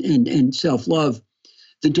self-compassion and self-love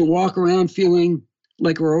than to walk around feeling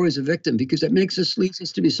like we're always a victim, because it leads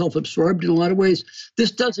us to be self-absorbed in a lot of ways. This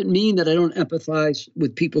doesn't mean that I don't empathize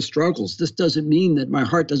with people's struggles. This doesn't mean that my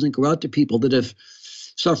heart doesn't go out to people that have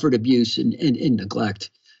suffered abuse and neglect.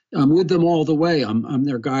 I'm with them all the way. I'm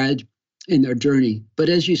their guide. in their journey. But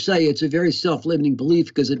as you say, it's a very self-limiting belief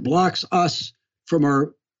because it blocks us from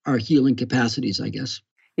our healing capacities, I guess.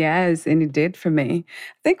 Yes, and it did for me.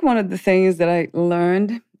 I think one of the things that I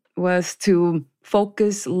learned was to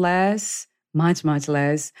focus less, much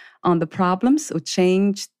less, on the problems, or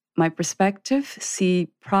change my perspective, see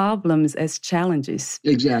problems as challenges.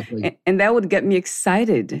 Exactly. And that would get me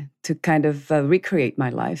excited to kind of recreate my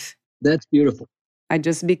life. That's beautiful. I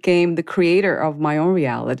just became the creator of my own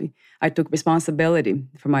reality. I took responsibility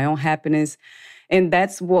for my own happiness. And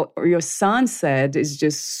that's what your son said is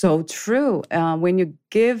just so true. When you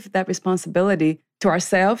give that responsibility to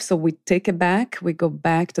ourselves, so we take it back, we go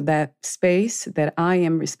back to that space that I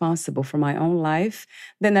am responsible for my own life,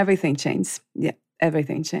 then everything changes. Yeah,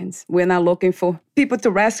 everything changes. We're not looking for people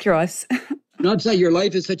to rescue us. No, I'd say your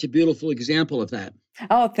life is such a beautiful example of that.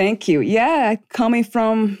 Oh, thank you. Yeah, coming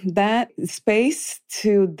from that space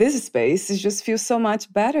to this space, it just feels so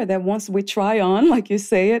much better that once we try on, like you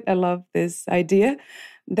say it, I love this idea,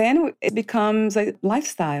 then it becomes a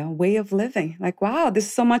lifestyle, way of living. Like, wow, this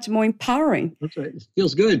is so much more empowering. That's right. It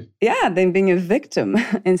feels good. Yeah, than being a victim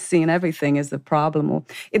and seeing everything as a problem.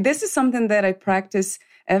 This is something that I practice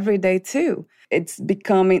every day too. It's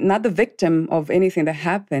becoming not the victim of anything that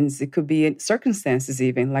happens. It could be circumstances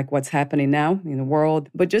even, like what's happening now in the world,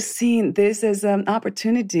 but just seeing this as an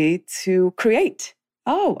opportunity to create.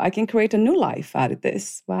 Oh, I can create a new life out of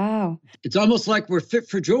this. Wow. It's almost like we're fit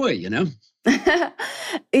for joy, you know?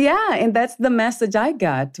 Yeah, and that's the message I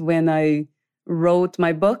got when I wrote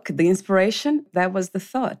my book, The Inspiration. That was the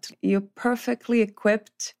thought. You're perfectly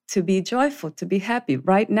equipped to be joyful, to be happy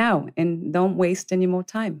right now, and don't waste any more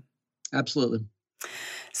time. Absolutely.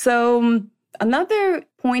 So another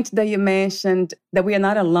point that you mentioned, that we are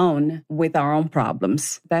not alone with our own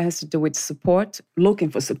problems. That has to do with support, looking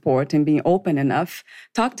for support and being open enough.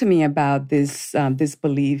 Talk to me about this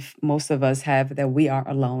belief most of us have that we are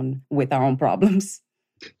alone with our own problems.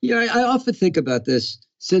 Yeah, I often think about this.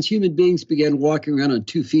 Since human beings began walking around on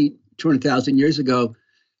 2 feet 200,000 years ago,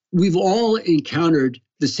 we've all encountered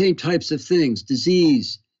the same types of things: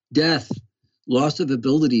 disease, death, loss of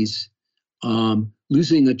abilities,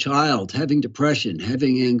 losing a child, having depression,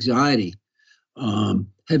 having anxiety,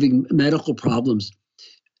 having medical problems.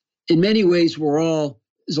 In many ways,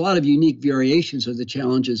 there's a lot of unique variations of the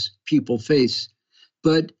challenges people face.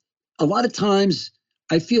 But a lot of times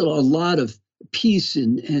I feel a lot of peace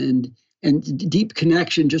and deep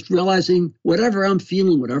connection, just realizing whatever I'm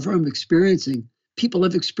feeling, whatever I'm experiencing, people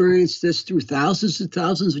have experienced this through thousands and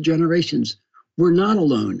thousands of generations. We're not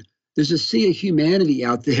alone. There's a sea of humanity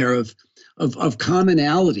out there of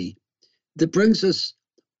commonality that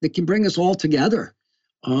can bring us all together.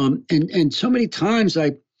 And so many times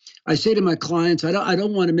I say to my clients, I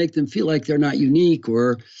don't want to make them feel like they're not unique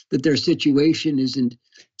or that their situation isn't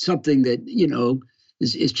something that,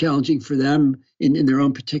 is challenging for them in their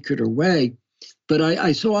own particular way. But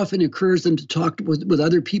I so often encourage them to talk with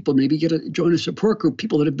other people, maybe join a support group,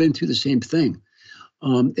 people that have been through the same thing.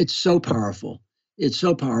 It's so powerful. It's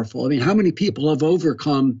so powerful. I mean, how many people have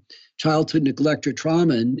overcome childhood neglect or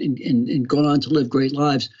trauma and gone on to live great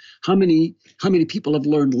lives? How many people have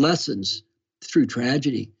learned lessons through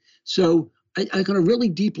tragedy? So on a really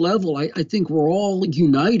deep level, I think we're all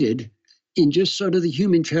united in just sort of the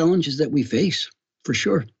human challenges that we face, for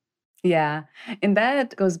sure. Yeah. And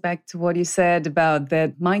that goes back to what you said about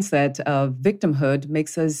that mindset of victimhood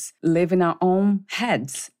makes us live in our own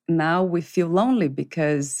heads. Now we feel lonely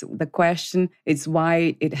because the question is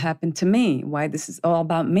why it happened to me, why this is all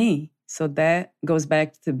about me. So that goes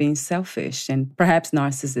back to being selfish and perhaps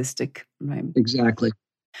narcissistic, right? Exactly.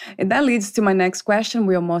 And that leads to my next question.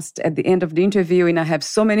 We're almost at the end of the interview and I have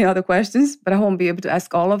so many other questions, but I won't be able to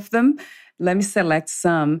ask all of them. Let me select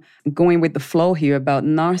some, going with the flow here about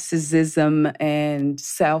narcissism and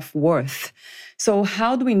self-worth. So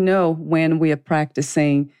how do we know when we are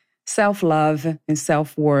practicing self-love and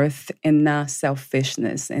self-worth and not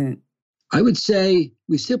selfishness? And I would say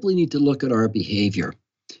we simply need to look at our behavior.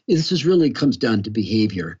 This really comes down to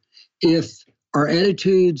behavior. If our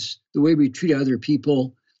attitudes, the way we treat other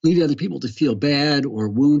people, lead other people to feel bad or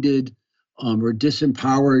wounded or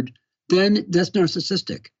disempowered, then that's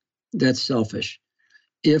narcissistic. That's selfish.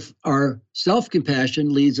 If our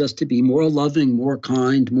self-compassion leads us to be more loving, more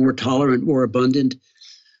kind, more tolerant, more abundant,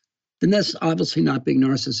 then that's obviously not being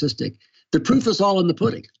narcissistic. The proof is all in the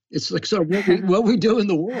pudding. It's like sort of what we do in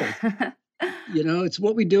the world. It's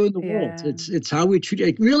what we do in the world. It's how we treat.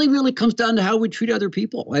 It really, really comes down to how we treat other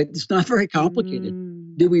people. It's not very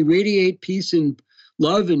complicated. Do we radiate peace and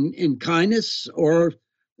love and kindness, or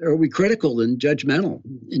are we critical and judgmental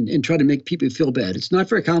and try to make people feel bad? It's not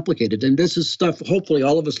very complicated. And this is stuff hopefully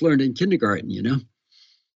all of us learned in kindergarten, you know?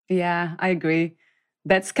 Yeah, I agree.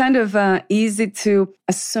 That's kind of easy to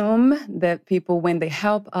assume that people, when they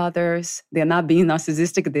help others, they're not being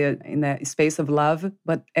narcissistic, they're in a space of love.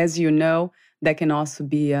 But as you know, that can also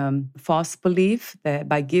be false belief that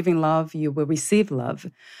by giving love, you will receive love.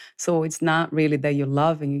 So it's not really that you're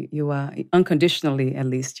loving, you are unconditionally, at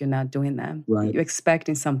least you're not doing that. Right. You're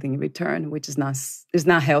expecting something in return, which is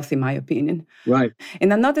not healthy, in my opinion. Right.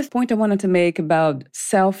 And another point I wanted to make about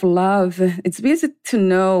self-love, it's easy to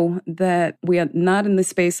know that we are not in the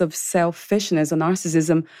space of selfishness or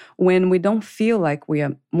narcissism when we don't feel like we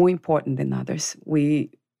are more important than others.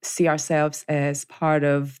 We see ourselves as part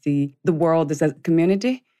of the world as a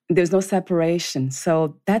community. There's no separation.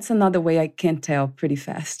 So that's another way I can tell pretty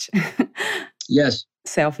fast. Yes.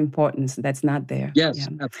 Self-importance, that's not there. Yes, Yeah.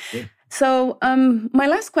 absolutely. So my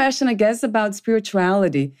last question, I guess, about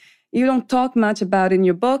spirituality. You don't talk much about in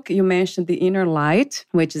your book. You mentioned the inner light,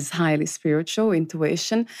 which is highly spiritual,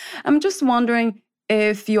 intuition. I'm just wondering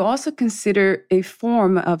if you also consider a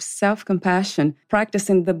form of self-compassion,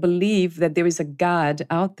 practicing the belief that there is a God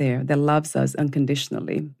out there that loves us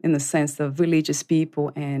unconditionally, in the sense of religious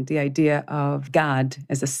people and the idea of God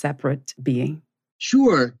as a separate being.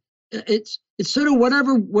 Sure. It's sort of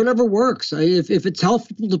whatever works. If it's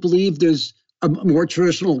helpful to believe there's a more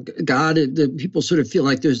traditional God, that people sort of feel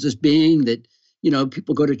like there's this being that,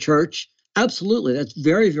 people go to church. Absolutely. That's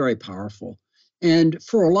very, very powerful. And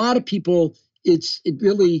for a lot of people, it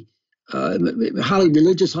really, highly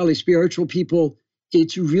religious, highly spiritual people,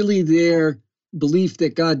 it's really their belief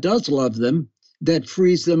that God does love them that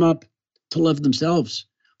frees them up to love themselves.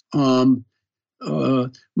 My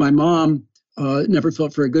mom never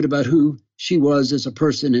felt very good about who she was as a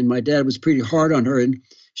person, and my dad was pretty hard on her. And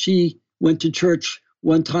she went to church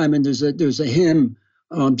one time, and there's a hymn,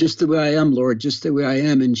 "Just the Way I Am, Lord, Just the Way I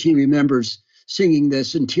Am," and she remembers singing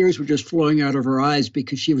this, and tears were just flowing out of her eyes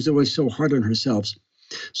because she was always so hard on herself.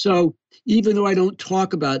 So even though I don't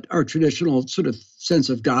talk about our traditional sort of sense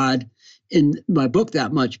of God in my book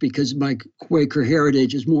that much, because my Quaker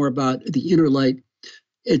heritage is more about the inner light,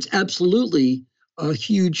 it's absolutely a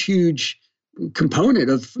huge, huge component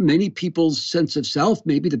of many people's sense of self,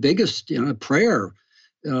 maybe the biggest, prayer,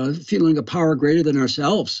 feeling a power greater than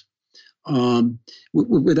ourselves.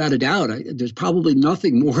 Without a doubt, there's probably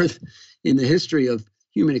nothing more in the history of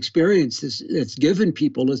human experience that's given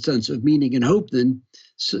people a sense of meaning and hope than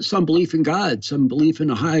some belief in God, some belief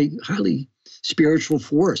in a highly spiritual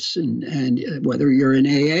force, and whether you're in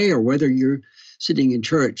AA or whether you're sitting in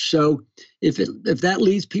church. So if that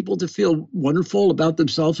leads people to feel wonderful about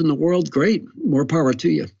themselves in the world, great, more power to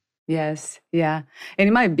you. Yes, yeah. And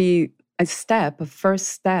it might be a first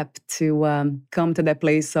step to come to that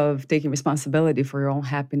place of taking responsibility for your own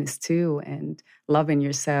happiness too, and loving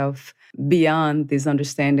yourself beyond this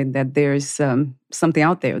understanding that there's something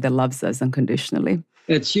out there that loves us unconditionally.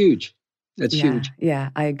 That's huge. That's huge. Yeah,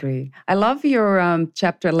 I agree. I love your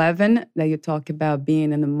chapter 11 that you talk about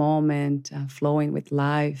being in the moment, flowing with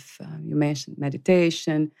life. You mentioned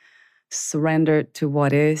meditation, surrender to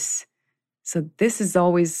what is. So this is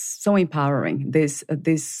always so empowering, these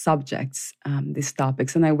subjects, these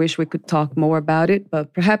topics. And I wish we could talk more about it,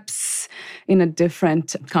 but perhaps in a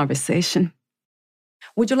different conversation.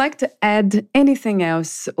 Would you like to add anything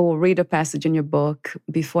else or read a passage in your book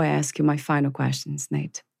before I ask you my final questions,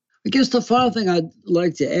 Nate? I guess the final thing I'd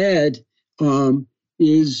like to add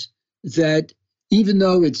is that even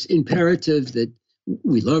though it's imperative that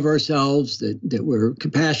we love ourselves, that we're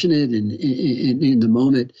compassionate and in the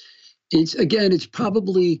moment, it's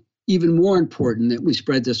probably even more important that we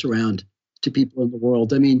spread this around to people in the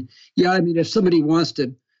world. If somebody wants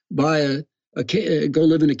to buy go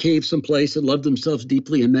live in a cave someplace and love themselves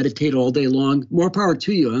deeply and meditate all day long, more power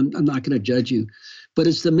to you. I'm not going to judge you. But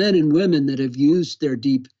it's the men and women that have used their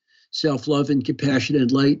deep self-love and compassion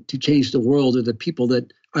and light to change the world are the people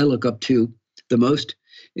that I look up to the most.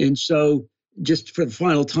 And so just for the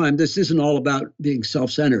final time, this isn't all about being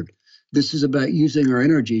self-centered. This is about using our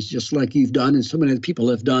energies, just like you've done and so many other people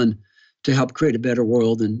have done, to help create a better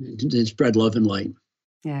world and spread love and light.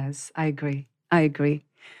 Yes, I agree.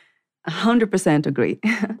 100% agree.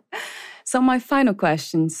 So my final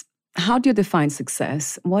questions, how do you define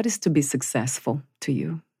success? What is to be successful to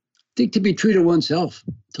you? I think to be true to oneself,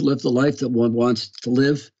 to live the life that one wants to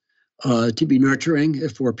live, to be nurturing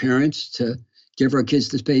if we're parents, to give our kids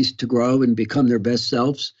the space to grow and become their best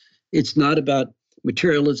selves. It's not about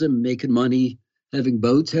materialism, making money, having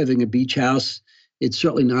boats, having a beach house. It's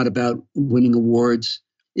certainly not about winning awards.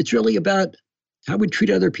 It's really about how we treat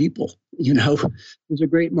other people. There's a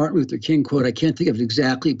great Martin Luther King quote. I can't think of it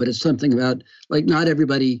exactly, but it's something about like not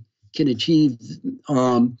everybody can achieve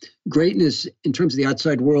greatness in terms of the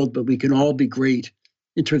outside world, but we can all be great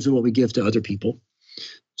in terms of what we give to other people.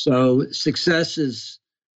 So success is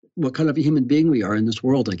what kind of a human being we are in this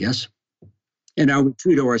world, I guess. And how we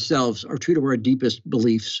treat ourselves or treat our deepest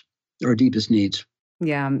beliefs, our deepest needs.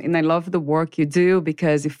 Yeah, and I love the work you do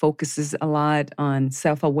because it focuses a lot on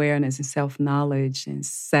self-awareness and self-knowledge and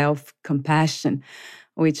self-compassion,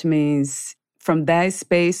 which means from that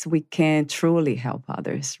space, we can truly help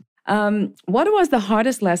others. What was the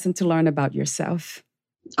hardest lesson to learn about yourself?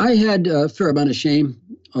 I had a fair amount of shame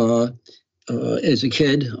as a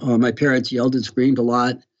kid. My parents yelled and screamed a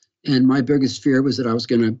lot. And my biggest fear was that I was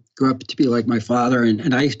going to grow up to be like my father.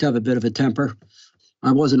 And I used to have a bit of a temper.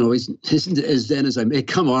 I wasn't always as zen as I may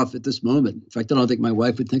come off at this moment. In fact, I don't think my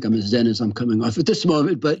wife would think I'm as zen as I'm coming off at this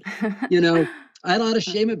moment. But, I had a lot of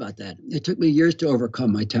shame about that. It took me years to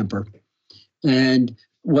overcome my temper. And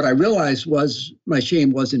what I realized was my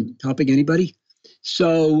shame wasn't helping anybody.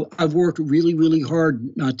 So I've worked really, really hard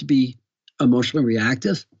not to be emotionally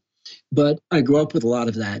reactive. But I grew up with a lot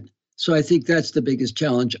of that. So I think that's the biggest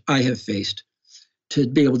challenge I have faced, to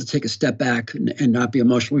be able to take a step back and not be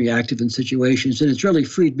emotionally reactive in situations. And it's really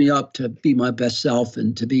freed me up to be my best self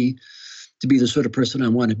and to be the sort of person I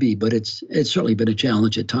want to be. But it's certainly been a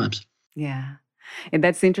challenge at times. Yeah. And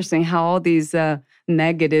that's interesting how all these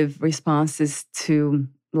negative responses to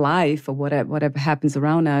life or whatever happens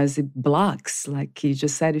around us, it blocks, like you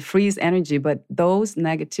just said, it frees energy. But those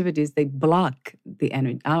negativities, they block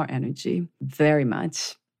our energy very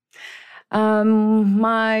much.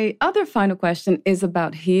 My other final question is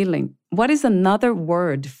about healing. What is another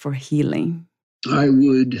word for healing? I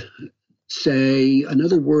would say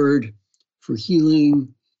another word for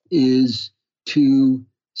healing is to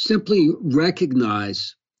simply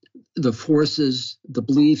recognize the forces, the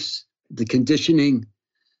beliefs, the conditioning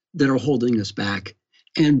that are holding us back.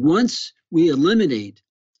 And once we eliminate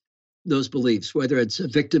those beliefs, whether it's a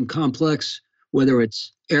victim complex, whether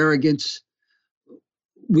it's arrogance,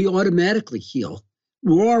 we automatically heal.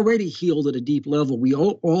 We're already healed at a deep level. We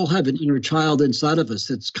all have an inner child inside of us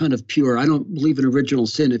that's kind of pure. I don't believe in original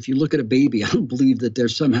sin. If you look at a baby, I don't believe that they're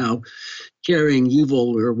somehow carrying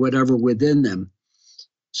evil or whatever within them.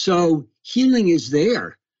 So healing is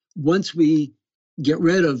there once we get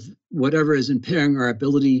rid of whatever is impairing our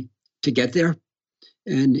ability to get there.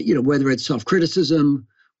 And, whether it's self-criticism,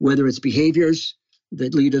 whether it's behaviors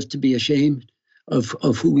that lead us to be ashamed of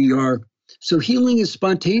who we are. So healing is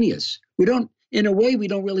spontaneous. In a way, we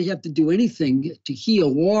don't really have to do anything to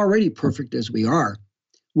heal. We're already perfect as we are.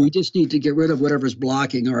 We just need to get rid of whatever's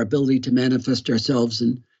blocking our ability to manifest ourselves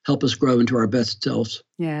and help us grow into our best selves.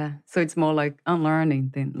 Yeah. So it's more like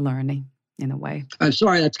unlearning than learning in a way. I'm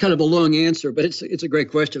sorry, that's kind of a long answer, but it's a great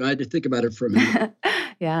question. I had to think about it for a minute.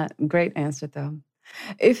 Yeah, great answer though.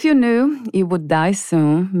 If you knew you would die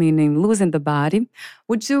soon, meaning losing the body,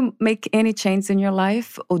 would you make any change in your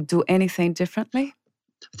life or do anything differently?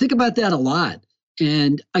 I think about that a lot,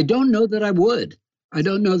 and I don't know that I would.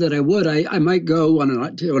 I might go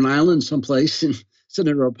to an island someplace and sit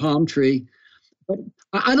under a palm tree, but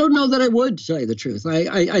I don't know that I would, to tell you the truth.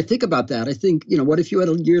 I think about that. I think, what if you had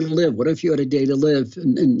a year to live? What if you had a day to live?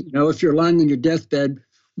 And if you're lying on your deathbed,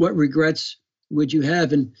 what regrets would you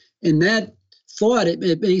have? And that thought,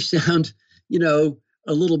 it may sound,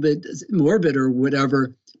 a little bit morbid or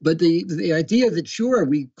whatever, but the idea that, sure,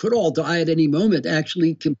 we could all die at any moment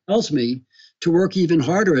actually compels me to work even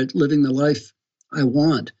harder at living the life I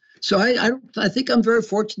want. So I think I'm very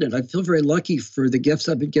fortunate. I feel very lucky for the gifts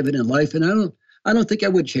I've been given in life, and I don't think I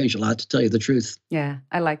would change a lot, to tell you the truth. Yeah,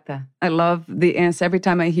 I like that. I love the answer. Every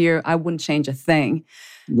time I hear I wouldn't change a thing,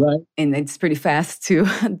 right? And it's pretty fast too,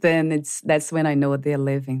 then that's when I know they're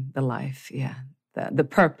living the life. Yeah. The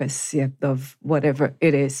purpose of whatever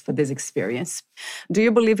it is for this experience. Do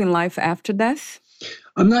you believe in life after death?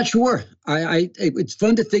 I'm not sure. It's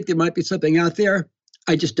fun to think there might be something out there.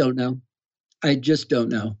 I just don't know.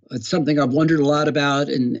 It's something I've wondered a lot about,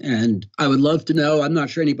 and I would love to know. I'm not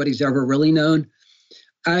sure anybody's ever really known.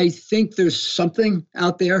 I think there's something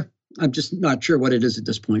out there. I'm just not sure what it is at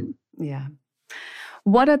this point. Yeah.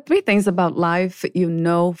 What are 3 things about life you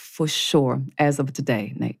know for sure as of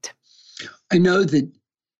today, Nate? I know that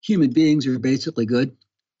human beings are basically good,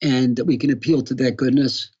 and that we can appeal to that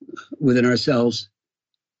goodness within ourselves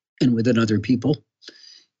and within other people.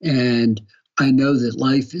 And I know that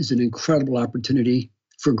life is an incredible opportunity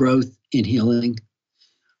for growth and healing,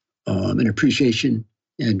 and appreciation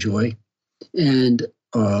and joy. And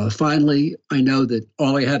finally, I know that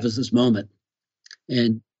all I have is this moment.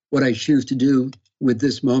 And what I choose to do with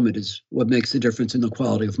this moment is what makes the difference in the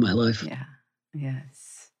quality of my life. Yeah.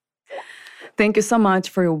 Yes. Thank you so much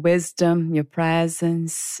for your wisdom, your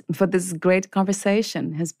presence, for this great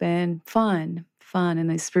conversation. It has been fun in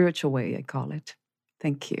a spiritual way, I call it.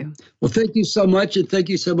 Thank you. Well, thank you so much. And thank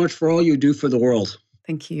you so much for all you do for the world.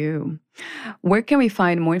 Thank you. Where can we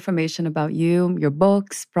find more information about you, your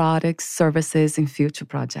books, products, services, and future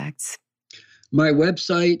projects? My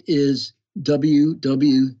website is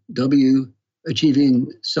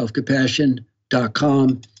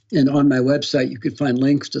www.achievingselfcompassion.com. And on my website, you can find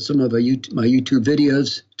links to some of my YouTube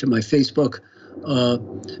videos, to my Facebook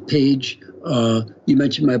page. You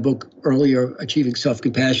mentioned my book earlier, Achieving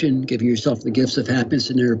Self-Compassion, Giving Yourself the Gifts of Happiness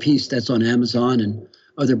and Inner Peace. That's on Amazon and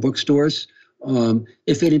other bookstores.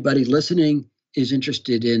 If anybody listening is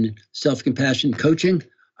interested in self-compassion coaching,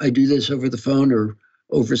 I do this over the phone or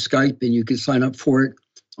over Skype, and you can sign up for it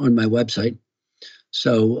on my website.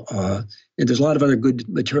 So, and there's a lot of other good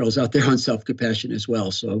materials out there on self-compassion as well.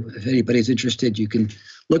 So if anybody's interested, you can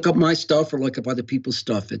look up my stuff or look up other people's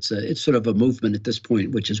stuff. It's sort of a movement at this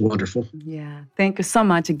point, which is wonderful. Yeah. Thank you so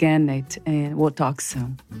much again, Nate, and we'll talk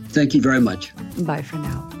soon. Thank you very much. Bye for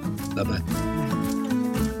now. Bye-bye.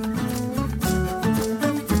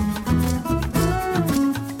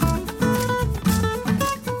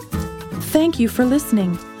 Thank you for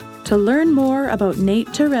listening. To learn more about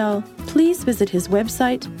Nate Terrell, please visit his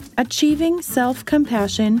website,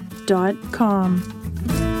 achievingselfcompassion.com.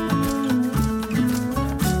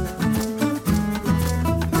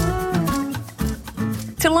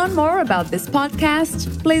 To learn more about this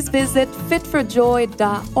podcast, please visit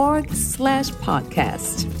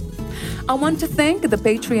fitforjoy.org/podcast. I want to thank the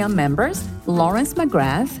Patreon members, Lawrence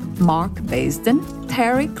McGrath, Mark Basden,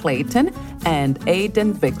 Terry Clayton, and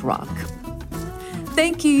Aidan Vickrock.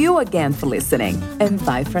 Thank you again for listening, and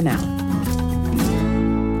bye for now.